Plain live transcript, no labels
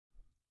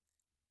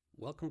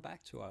Welcome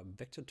back to our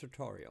vector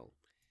tutorial.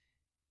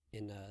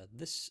 In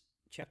this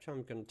chapter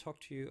I'm going to talk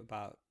to you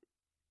about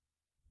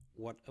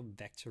what a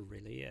vector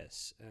really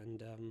is,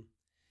 and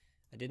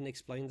I didn't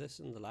explain this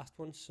in the last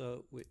one,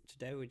 so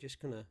today we're just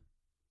going to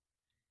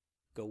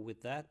go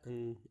with that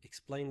and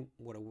explain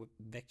what a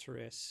vector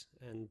is,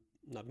 and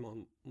not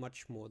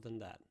much more than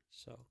that.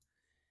 So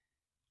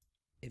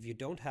if you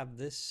don't have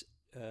this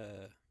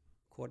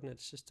coordinate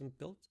system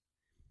built,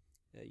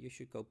 you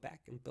should go back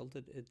and build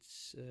it.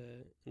 It's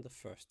in the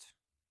first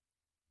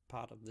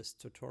part of this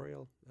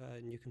tutorial,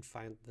 and you can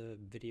find the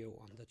video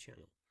on the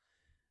channel.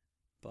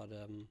 But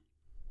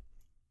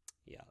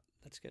yeah,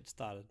 let's get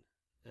started.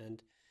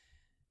 And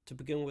to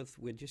begin with,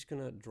 we're just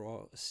gonna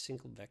draw a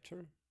single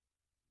vector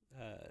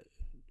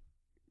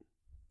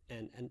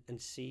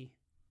and see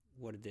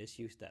what it is.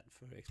 Use that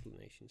for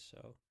explanation.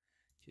 So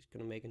just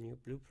gonna make a new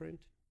blueprint,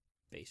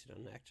 base it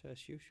on actor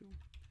as usual,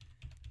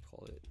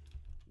 call it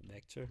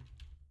vector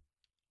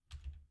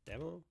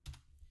demo,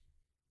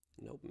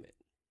 and open it.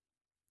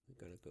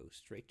 We're going to go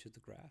straight to the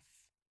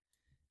graph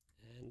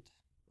and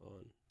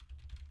on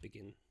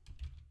begin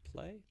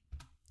play,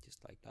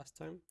 just like last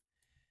time.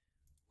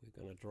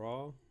 We're going to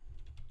draw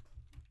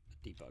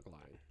a debug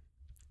line.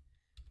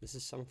 This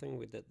is something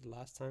we did the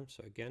last time,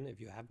 so again, if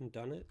you haven't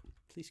done it,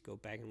 please go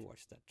back and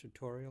watch that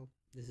tutorial.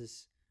 This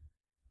is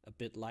a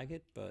bit like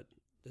it, but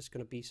there's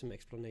going to be some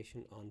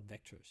explanation on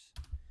vectors.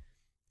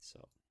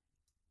 So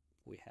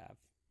we have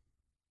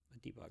a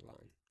debug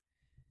line.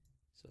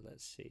 So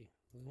let's see,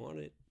 we want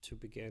it to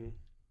begin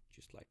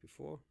just like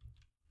before,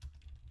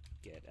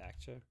 get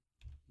actor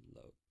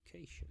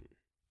location.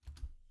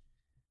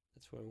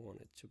 That's where we want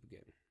it to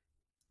begin.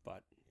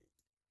 But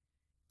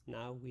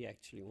now we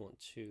actually want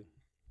to,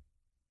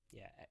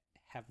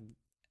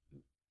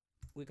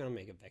 we're gonna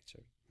make a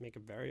vector, make a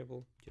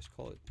variable, just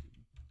call it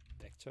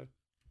vector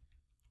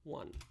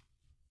 1.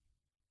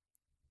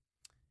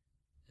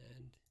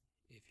 And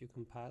if you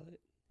compile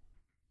it,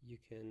 you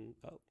can,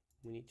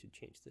 we need to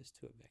change this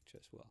to a vector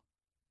as well.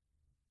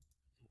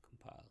 And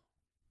compile.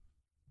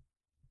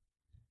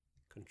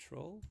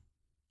 Control,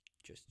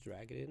 just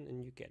drag it in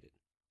and you get it.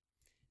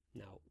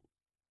 Now,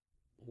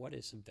 what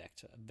is a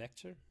vector? A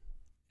vector,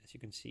 as you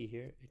can see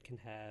here,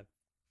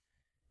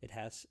 it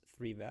has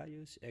 3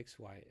 values, x,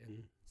 y,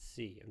 and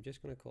z. I'm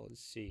just going to call it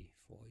C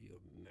for you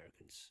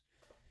Americans.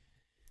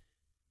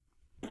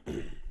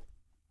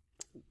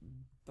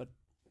 But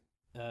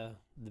the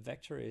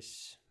vector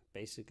is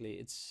basically,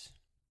 it's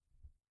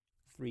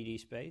 3D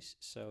space,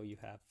 so you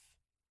have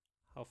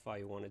how far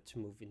you want it to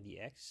move in the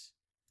x,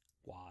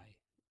 y,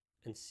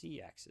 and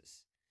z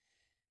axis.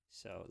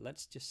 So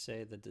let's just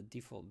say that the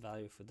default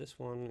value for this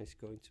one is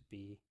going to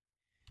be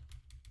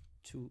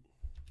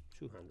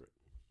 200.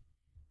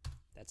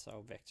 That's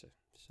our vector.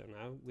 So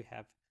now we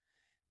have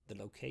the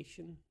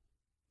location,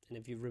 and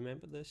if you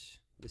remember this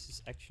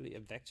is actually a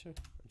vector.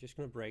 I'm just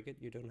going to break it.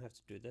 You don't have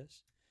to do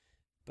this,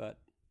 but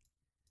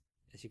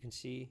as you can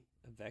see,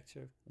 a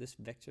vector, this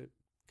vector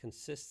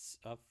consists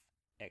of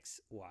x,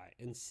 y,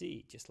 and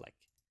z, just like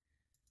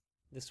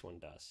this one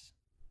does.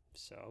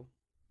 So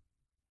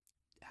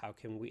how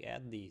can we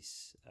add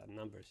these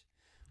numbers?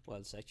 Well,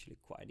 it's actually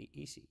quite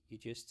easy. You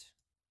just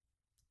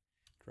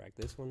drag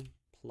this one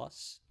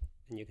plus,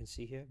 and you can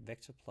see here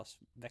vector plus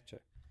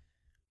vector,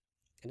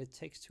 and it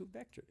takes 2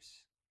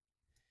 vectors.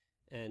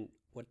 And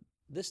what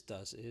this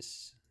does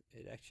is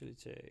it actually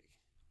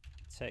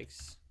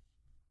takes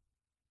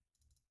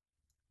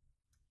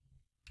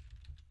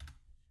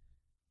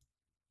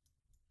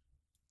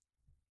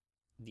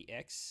the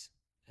x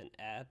and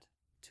add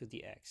to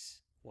the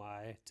x,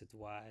 y to the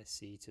y,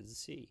 z to the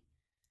z.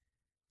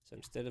 So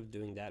instead of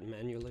doing that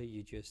manually,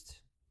 you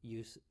just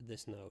use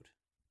this node.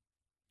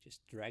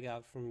 Just drag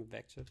out from a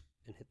vector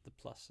and hit the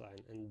plus sign,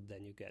 and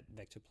then you get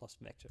vector plus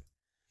vector.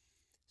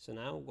 So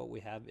now what we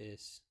have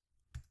is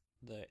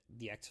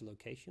the actor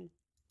location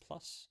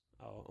plus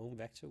our own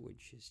vector,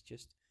 which is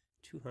just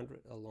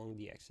 200 along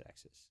the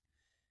x-axis.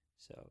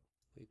 So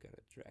we're going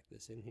to drag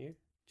this in here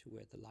to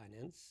where the line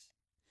ends.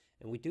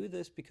 And we do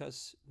this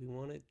because we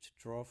want it to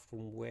draw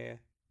from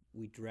where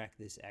we drag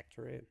this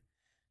actor in.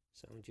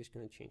 So I'm just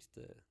going to change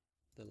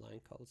the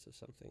line color to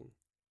something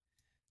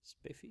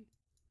spiffy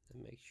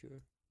and make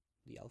sure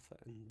the alpha,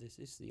 and this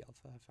is the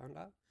alpha I found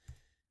out.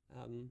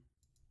 And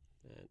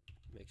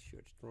make sure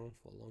it's drawn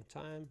for a long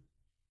time.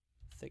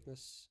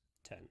 Thickness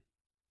 10.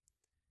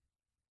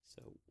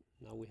 So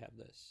now we have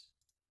this.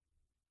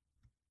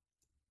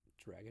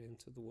 Drag it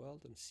into the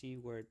world and see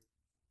what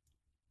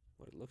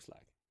it looks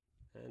like.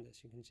 And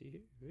as you can see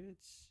here,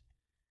 it's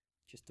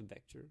just a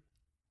vector.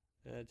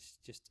 It's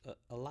just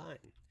a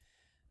line.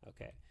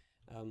 Okay.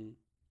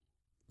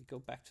 We go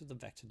back to the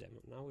vector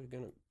demo. Now we're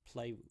going to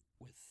play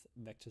with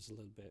vectors a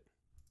little bit.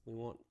 We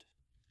want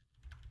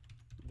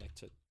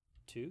vector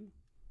 2.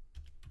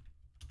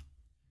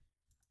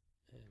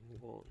 And we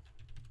want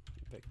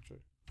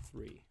vector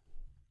 3.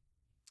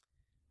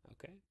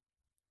 Okay.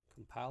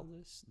 Compile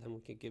this. Then we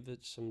can give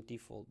it some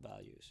default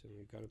values. And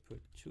we're going to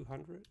put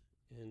 200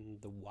 in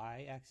the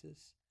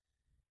y-axis.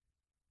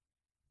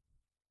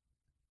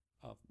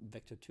 of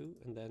vector 2,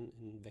 and then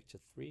in vector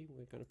 3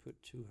 we're going to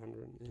put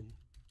 200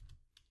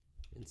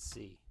 in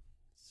C.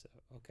 So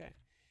okay,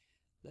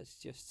 let's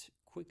just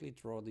quickly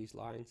draw these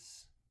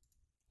lines.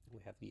 We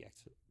have the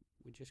actor.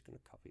 We're just going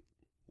to copy,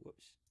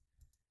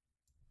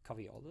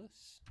 copy all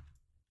this,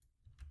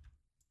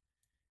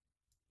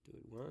 do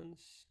it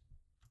once,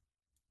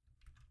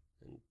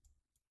 and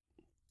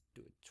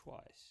do it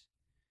twice.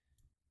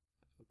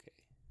 Okay.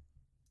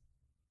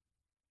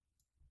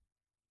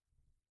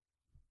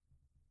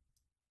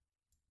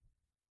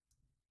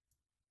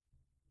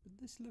 But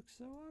this looks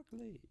so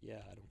ugly.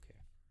 Yeah, I don't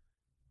care.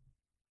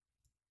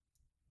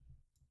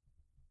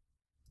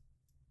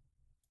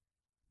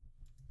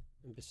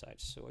 And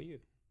besides, so are you.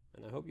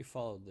 And I hope you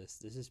followed this.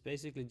 This is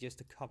basically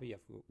just a copy of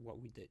what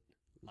we did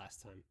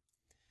last time.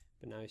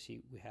 But now you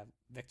see we have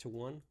vector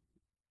 1,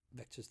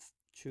 vector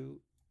 2,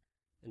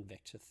 and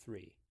vector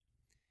 3.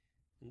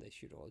 And they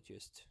should all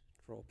just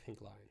draw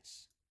pink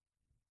lines.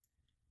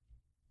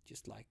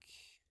 Just like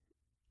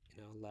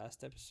in our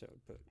last episode,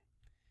 but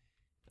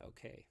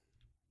okay.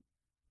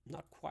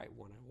 Not quite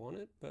what I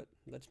wanted, but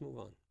let's move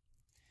on.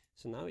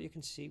 So now you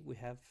can see we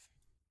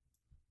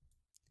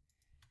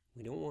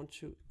don't want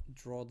to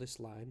draw this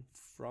line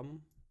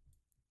from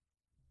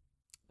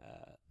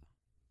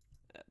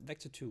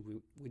vector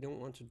 2. We don't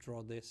want to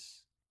draw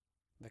this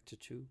vector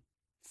 2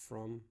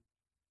 from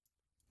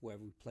where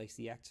we place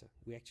the actor.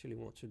 We actually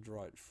want to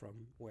draw it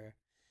from where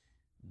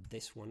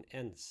this one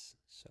ends.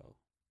 So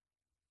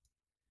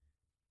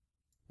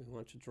we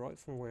want to draw it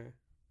from where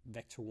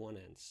vector 1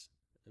 ends,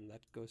 and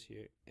that goes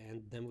here.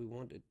 And then we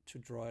want it to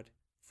draw it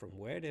from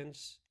where it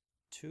ends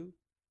to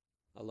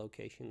a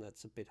location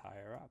that's a bit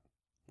higher up,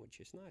 which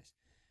is nice.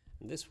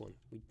 And this one,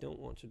 we don't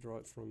want to draw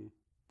it from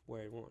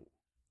where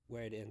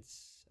it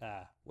ends,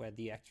 where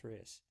the actor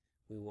is.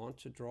 We want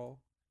to draw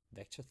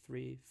vector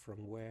 3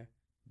 from where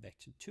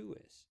vector 2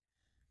 is.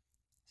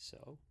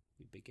 So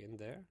we begin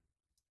there.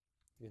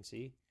 You can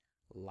see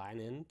line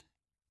end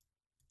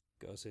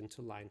goes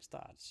into line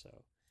start.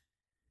 So,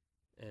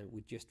 and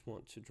we just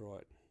want to draw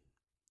it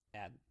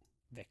at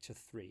vector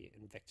 3,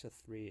 and vector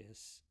 3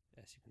 is,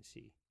 as you can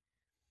see,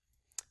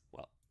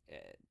 well,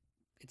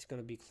 it's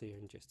going to be clear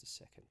in just a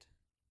second.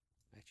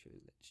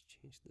 Actually, let's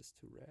change this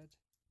to red,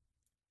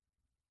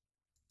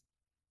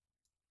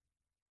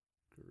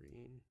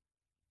 green,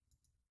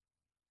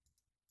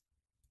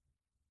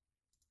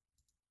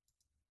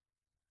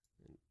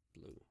 and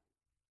blue.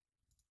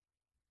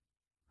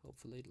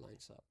 Hopefully it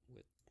lines up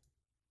with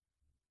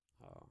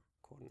our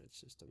coordinate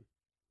system.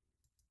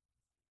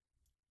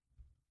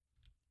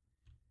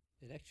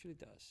 It actually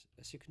does.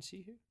 As you can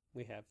see here,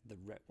 we have the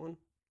red one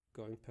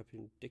going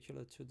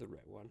perpendicular to the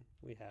red one.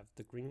 We have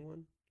the green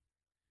one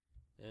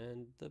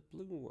and the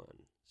blue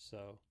one.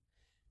 So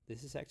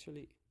this is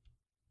actually,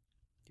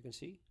 you can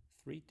see,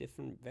 3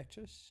 different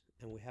vectors,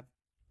 and we have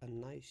a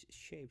nice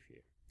shape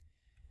here.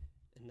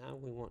 And now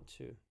we want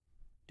to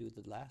do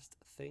the last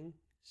thing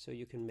so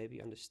you can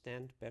maybe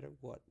understand better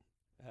what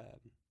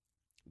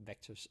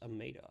vectors are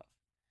made of.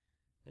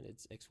 And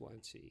it's X, Y,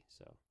 and Z.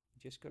 So I'm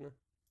just gonna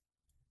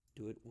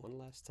do it one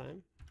last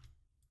time.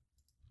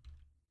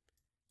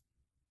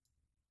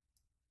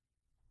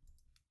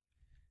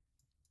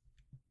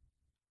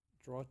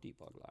 Draw a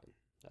debug line.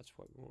 That's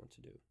what we want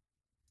to do.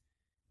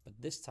 But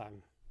this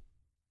time,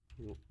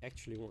 we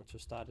actually want to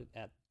start it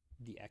at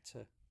the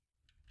actor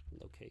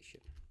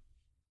location.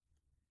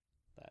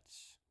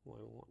 That's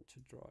where we want to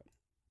draw it.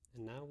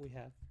 And now we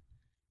have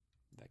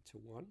vector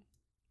 1,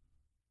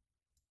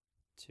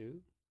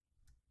 2,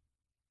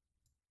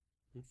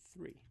 and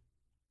 3.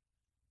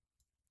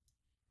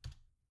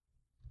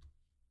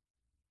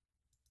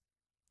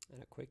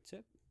 And a quick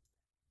tip,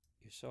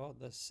 you saw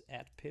this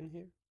add pin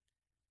here.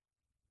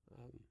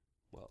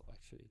 Well,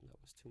 actually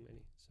that was too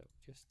many, so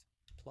just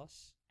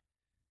plus,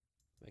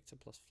 vector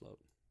plus float.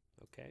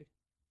 Okay,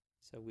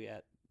 so we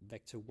add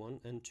vector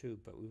 1 and 2,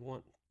 but we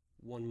want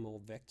one more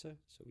vector,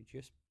 so we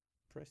just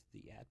press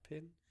the add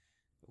pin,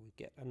 and we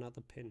get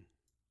another pin,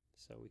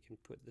 so we can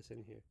put this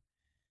in here.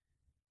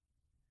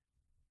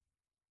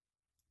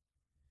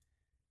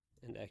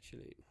 And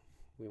actually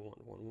we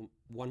want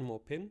one more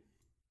pin,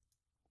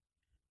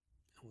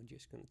 and we're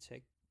just going to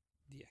take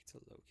the actor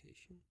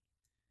location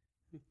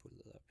and put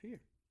it up here.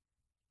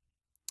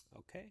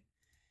 Okay,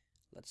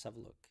 let's have a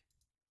look.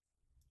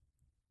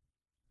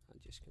 I'm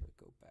just going to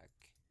go back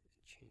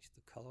and change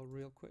the color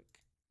real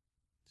quick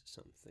to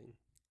something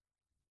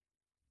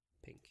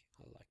pink.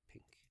 I like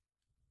pink.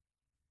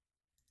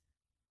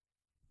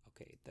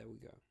 Okay, there we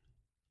go.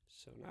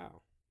 So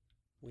now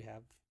we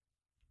have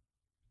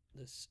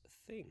this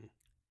thing,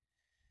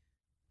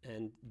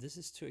 and this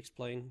is to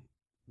explain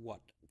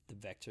what the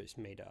vector is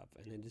made of,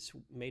 and it is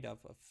made up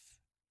of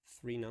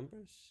 3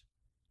 numbers,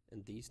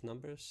 and these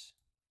numbers,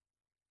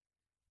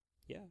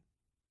 yeah,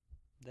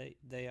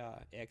 they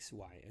are X,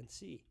 Y, and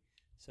Z.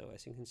 So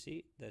as you can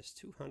see, there's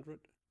 200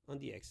 on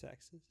the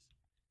x-axis,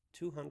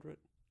 200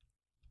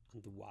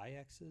 on the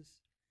y-axis,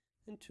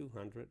 and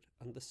 200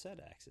 on the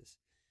z-axis,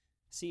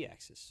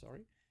 z-axis,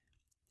 sorry.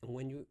 And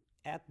when you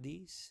add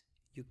these,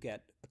 you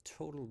get a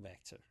total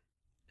vector,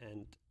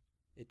 and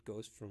it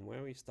goes from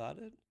where we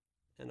started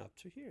and up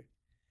to here.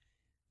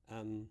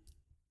 I'm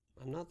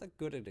not that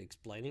good at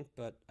explaining,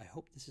 but I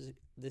hope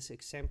this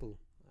example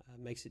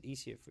makes it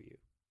easier for you.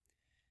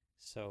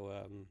 So,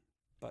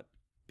 but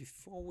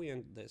before we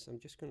end this, I'm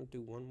just going to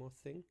do one more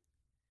thing.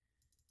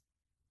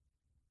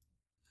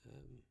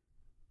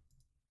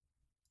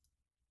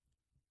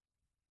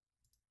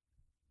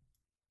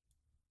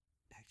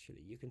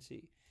 Actually, you can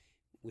see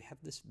we have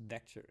this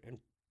vector, and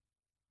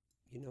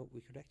you know,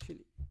 we could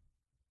actually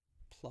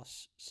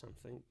plus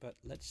something, but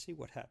let's see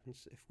what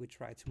happens if we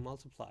try to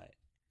multiply it.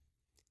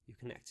 You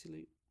can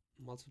actually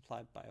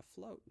multiply it by a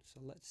float. So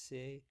let's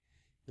say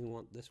we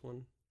want this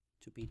one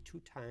to be 2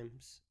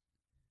 times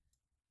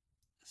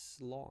as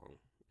long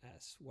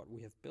as what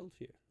we have built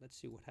here. Let's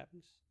see what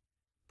happens.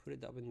 Put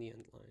it up in the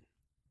end line.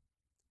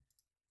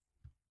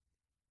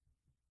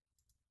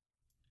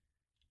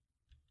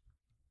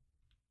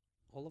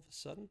 All of a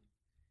sudden,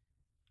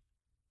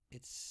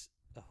 it's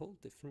a whole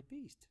different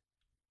beast.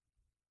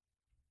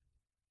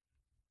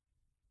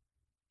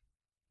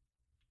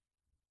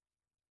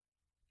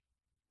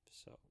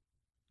 So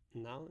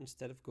now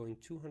instead of going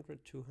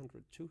 200,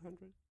 200,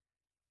 200,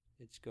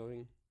 it's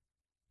going,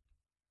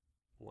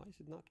 why is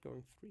it not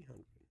going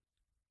 300?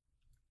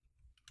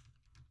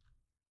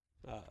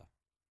 Hang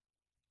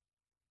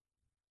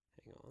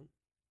on.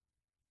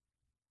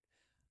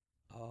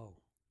 Oh,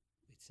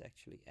 it's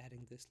actually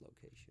adding this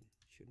location.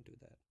 Shouldn't do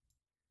that.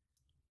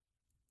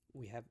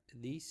 We have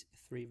these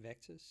 3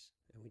 vectors,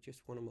 and we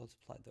just want to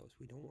multiply those.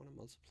 We don't want to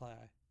multiply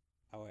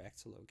our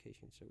actual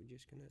location, so we're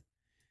just gonna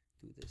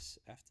do this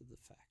after the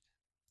fact.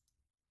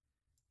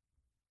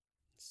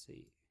 Let's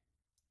see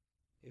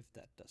if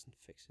that doesn't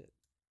fix it.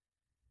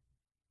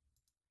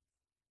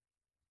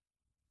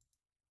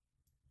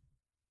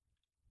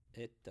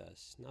 It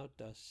does. Now it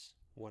does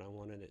what I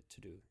wanted it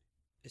to do.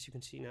 As you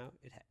can see now,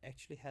 it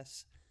actually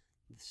has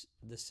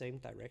the same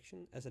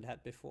direction as it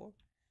had before.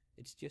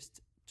 It's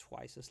just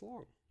twice as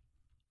long.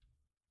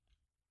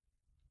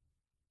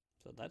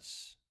 So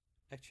that's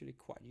actually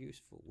quite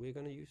useful. We're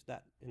going to use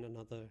that in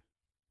another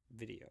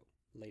video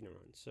later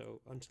on.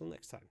 So until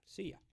next time, see ya.